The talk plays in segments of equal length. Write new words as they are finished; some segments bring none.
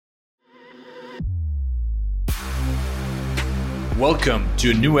Welcome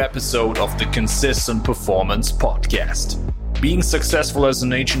to a new episode of the Consistent Performance Podcast. Being successful as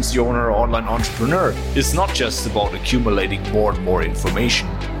an agency owner or online entrepreneur is not just about accumulating more and more information,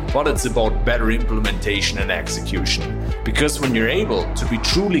 but it's about better implementation and execution. Because when you're able to be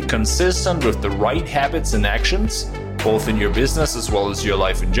truly consistent with the right habits and actions, both in your business as well as your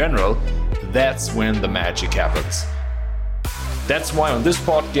life in general, that's when the magic happens. That's why on this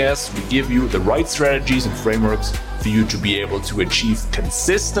podcast, we give you the right strategies and frameworks for you to be able to achieve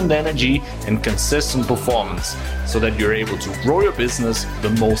consistent energy and consistent performance so that you're able to grow your business the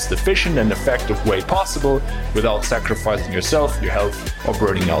most efficient and effective way possible without sacrificing yourself, your health, or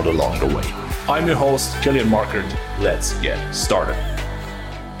burning out along the way. I'm your host, Killian Markert. Let's get started.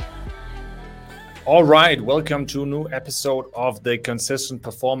 All right, welcome to a new episode of the Consistent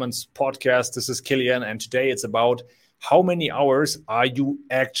Performance Podcast. This is Killian, and today it's about how many hours are you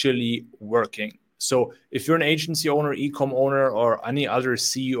actually working? So if you're an agency owner, e-com owner, or any other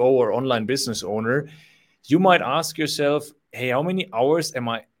CEO or online business owner, you might ask yourself, hey, how many hours am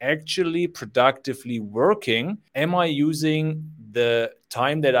I actually productively working? Am I using the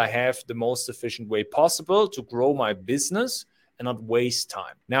time that I have the most efficient way possible to grow my business and not waste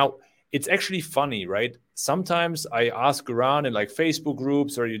time? Now, it's actually funny, right? Sometimes I ask around in like Facebook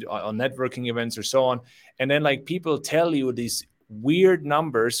groups or on networking events or so on, and then like people tell you these weird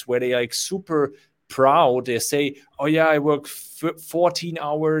numbers where they like super proud. They say, oh yeah, I work 14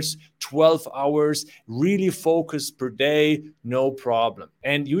 hours, 12 hours, really focused per day, no problem.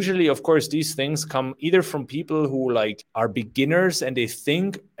 And usually, of course, these things come either from people who like are beginners and they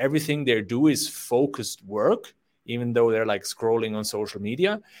think everything they do is focused work, even though they're like scrolling on social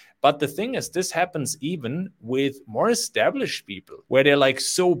media. But the thing is, this happens even with more established people where they're like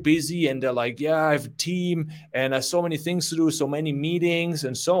so busy and they're like, yeah, I have a team and I have so many things to do, so many meetings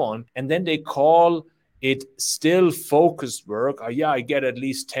and so on. And then they call it still focused work. Yeah, I get at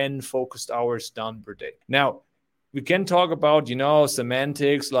least 10 focused hours done per day. Now, we can talk about,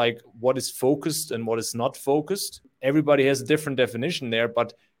 semantics, like what is focused and what is not focused. Everybody has a different definition there,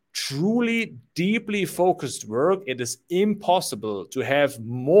 but truly deeply focused work, it is impossible to have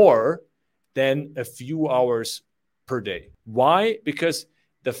more than a few hours per day. Why? Because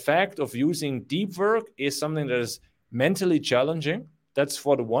the fact of using deep work is something that is mentally challenging. That's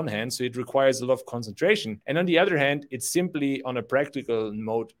for the one hand, so it requires a lot of concentration. And on the other hand, it's simply on a practical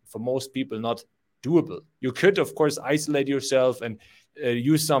mode for most people not doable. You could, of course, isolate yourself and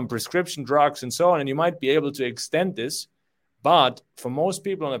use some prescription drugs and so on, and you might be able to extend this. But for most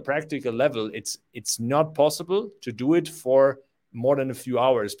people on a practical level, it's not possible to do it for more than a few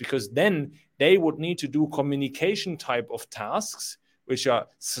hours, because then they would need to do communication type of tasks, which are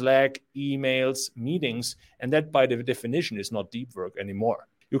Slack, emails, meetings, and that by the definition is not deep work anymore.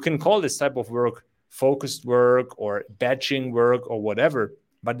 You can call this type of work focused work or batching work or whatever,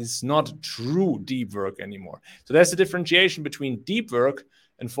 but it's not true deep work anymore. So there's a differentiation between deep work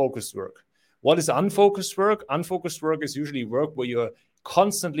and focused work. What is unfocused work? Unfocused work is usually work where you're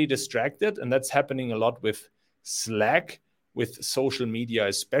constantly distracted, and that's happening a lot with Slack, with social media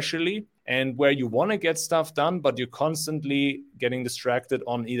especially, and where you want to get stuff done, but you're constantly getting distracted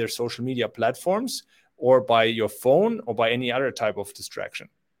on either social media platforms or by your phone or by any other type of distraction.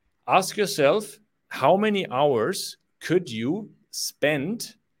 Ask yourself, how many hours could you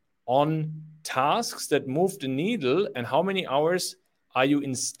spend on tasks that move the needle, and how many hours are you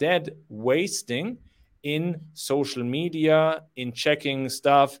instead wasting in social media, in checking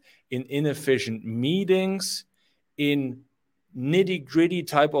stuff, in inefficient meetings, in nitty-gritty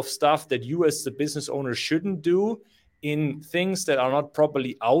type of stuff that you as the business owner shouldn't do, in things that are not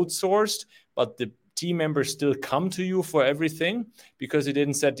properly outsourced, but the team members still come to you for everything because you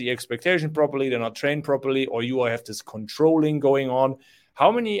didn't set the expectation properly, they're not trained properly, or you have this controlling going on.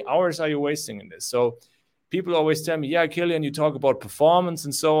 How many hours are you wasting in this? So people always tell me, yeah, Killian, you talk about performance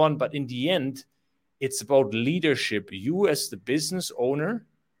and so on, but in the end, it's about leadership. You as the business owner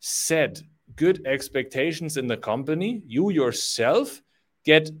set good expectations in the company. You yourself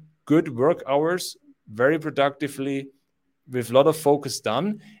get good work hours very productively with a lot of focus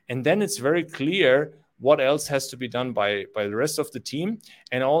done. And then it's very clear what else has to be done by the rest of the team,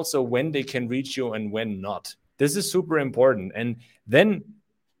 and also when they can reach you and when not. This is super important. And then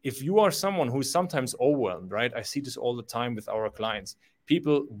if you are someone who's sometimes overwhelmed, right? I see this all the time with our clients.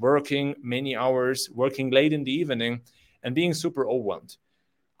 People working many hours, working late in the evening, and being super overwhelmed.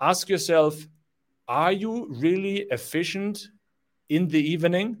 Ask yourself, are you really efficient in the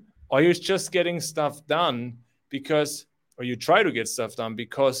evening? Or are you just getting stuff done or you try to get stuff done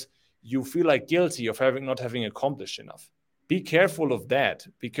because you feel like guilty of not having accomplished enough? be careful of that,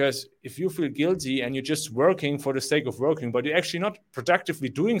 because if you feel guilty and you're just working for the sake of working, but you're actually not productively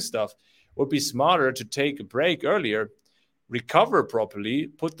doing stuff, it would be smarter to take a break earlier, recover properly,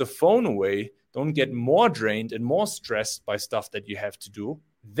 put the phone away, don't get more drained and more stressed by stuff that you have to do.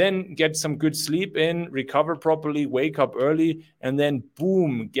 Then get some good sleep in, recover properly, wake up early, and then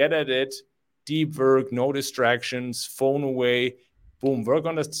boom, get at it. Deep work, no distractions, phone away, boom, work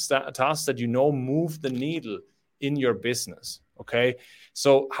on the tasks that move the needle in your business, okay?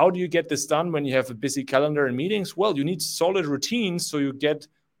 So how do you get this done when you have a busy calendar and meetings? Well, you need solid routines so you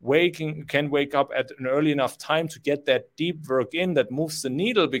can wake up at an early enough time to get that deep work in that moves the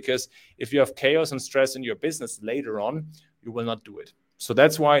needle, because if you have chaos and stress in your business later on, you will not do it. So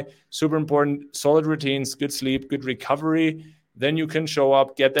that's why super important, solid routines, good sleep, good recovery. Then you can show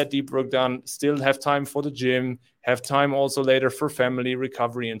up, get that deep work done, still have time for the gym, have time also later for family,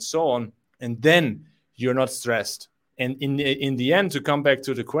 recovery, and so on. And then you're not stressed. And in the end, to come back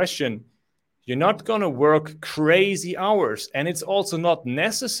to the question, you're not going to work crazy hours. And it's also not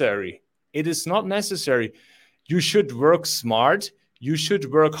necessary. It is not necessary. You should work smart. You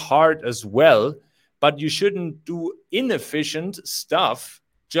should work hard as well. But you shouldn't do inefficient stuff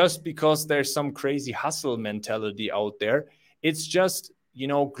just because there's some crazy hustle mentality out there. It's just,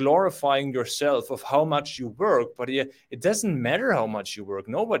 glorifying yourself of how much you work. But it doesn't matter how much you work.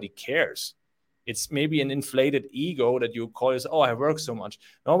 Nobody cares. It's maybe an inflated ego that you call yourself, oh, I work so much.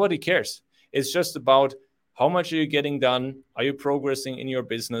 Nobody cares. It's just about how much are you getting done? Are you progressing in your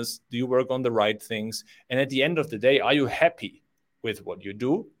business? Do you work on the right things? And at the end of the day, are you happy with what you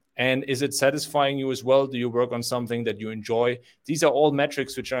do? And is it satisfying you as well? Do you work on something that you enjoy? These are all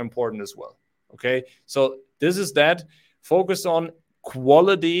metrics which are important as well. Okay, so this is that. Focus on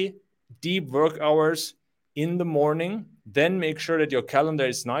quality, deep work hours in the morning. Then make sure that your calendar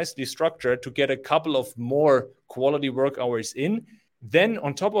is nicely structured to get a couple of more quality work hours in. Then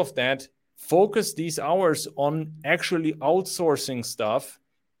on top of that, focus these hours on actually outsourcing stuff,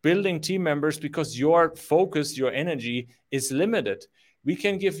 building team members, because your focus, your energy is limited. We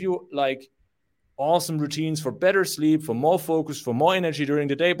can give you like awesome routines for better sleep, for more focus, for more energy during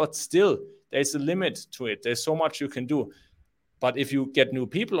the day, but still there's a limit to it. There's so much you can do. But if you get new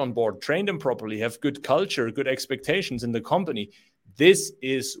people on board, train them properly, have good culture, good expectations in the company, this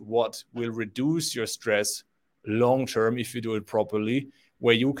is what will reduce your stress long-term if you do it properly,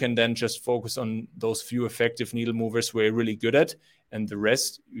 where you can then just focus on those few effective needle movers where you're really good at, and the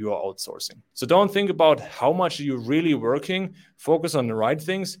rest you are outsourcing. So don't think about how much you're really working. Focus on the right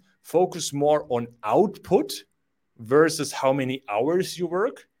things. Focus more on output versus how many hours you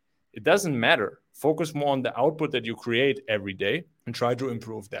work. It doesn't matter. Focus more on the output that you create every day and try to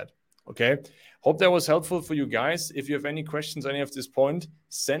improve that. Okay. Hope that was helpful for you guys. If you have any questions on any of this point,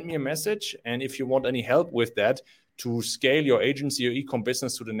 send me a message. And if you want any help with that to scale your agency or e-com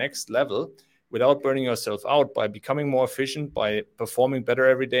business to the next level without burning yourself out, by becoming more efficient, by performing better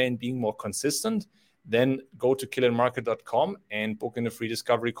every day and being more consistent, then go to killianmarket.com and book in a free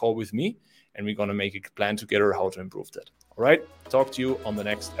discovery call with me. And we're going to make a plan together how to improve that. All right. Talk to you on the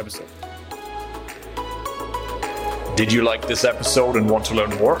next episode. Did you like this episode and want to learn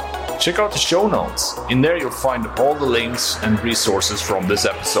more? Check out the show notes. In there, you'll find all the links and resources from this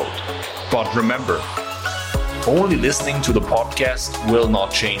episode. But remember, only listening to the podcast will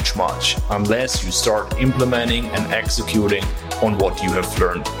not change much unless you start implementing and executing on what you have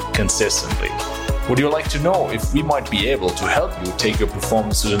learned consistently. Would you like to know if we might be able to help you take your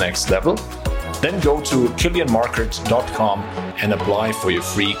performance to the next level? Then go to killianmarket.com and apply for your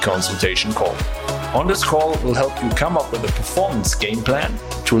free consultation call. On this call, we'll help you come up with a performance game plan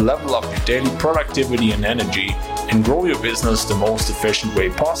to level up your daily productivity and energy and grow your business the most efficient way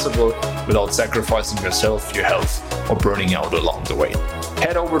possible without sacrificing yourself, your health, or burning out along the way.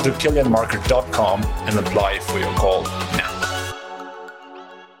 Head over to killianmarket.com and apply for your call now.